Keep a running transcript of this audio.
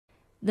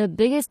The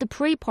biggest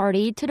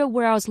pre-party to the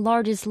world's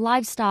largest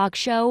livestock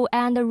show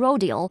and the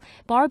rodeo,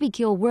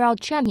 BBQ World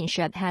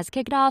Championship, has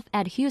kicked off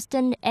at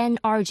Houston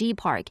NRG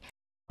Park.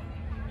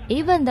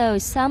 Even though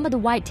some of the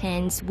white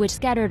tents which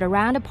scattered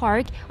around the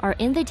park are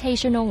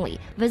invitation only,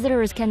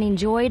 visitors can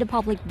enjoy the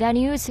public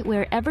venues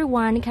where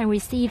everyone can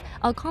receive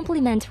a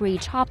complimentary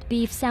chopped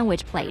beef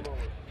sandwich plate.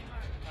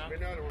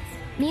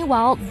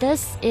 Meanwhile,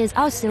 this is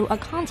also a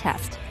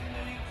contest.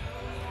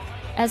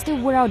 As the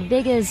world's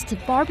biggest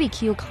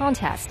barbecue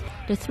contest,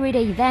 the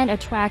three-day event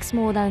attracts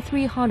more than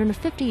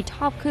 350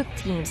 top cook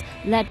teams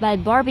led by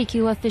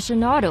barbecue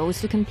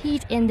aficionados to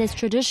compete in this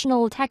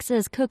traditional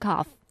Texas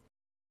cook-off.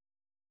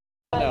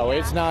 No,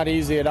 it's not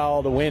easy at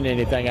all to win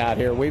anything out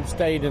here. We've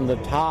stayed in the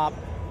top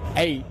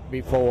 8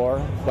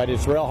 before, but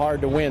it's real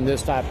hard to win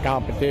this type of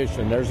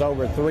competition. There's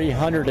over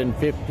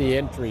 350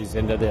 entries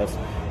into this,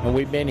 and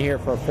we've been here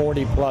for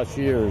 40-plus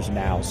years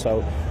now.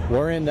 So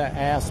we're in the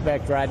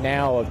aspect right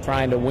now of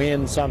trying to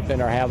win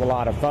something or have a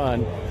lot of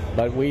fun,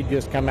 but we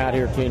just come out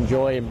here to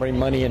enjoy and bring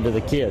money into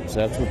the kids.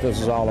 That's what this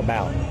is all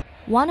about.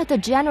 One of the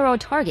general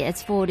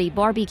targets for the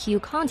barbecue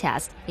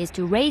contest is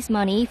to raise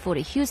money for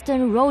the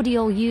Houston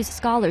Rodeo Youth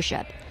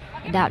Scholarship.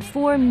 About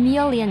 $4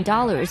 million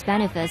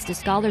benefits the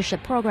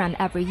scholarship program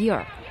every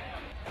year.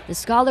 The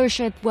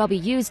scholarship will be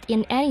used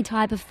in any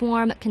type of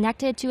form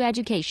connected to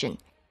education.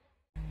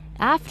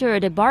 After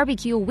the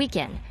barbecue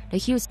weekend, the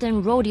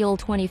Houston Rodeo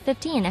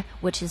 2015,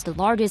 which is the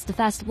largest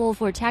festival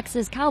for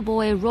Texas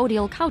cowboy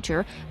rodeo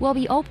culture, will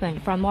be open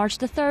from March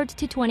the 3rd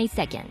to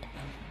 22nd.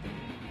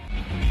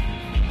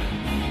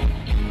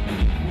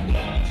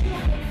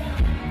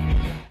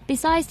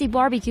 Besides the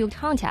barbecue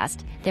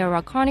contest, there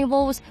are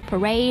carnivals,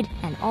 parade,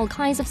 and all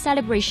kinds of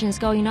celebrations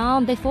going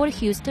on before the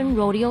Houston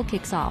Rodeo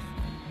kicks off.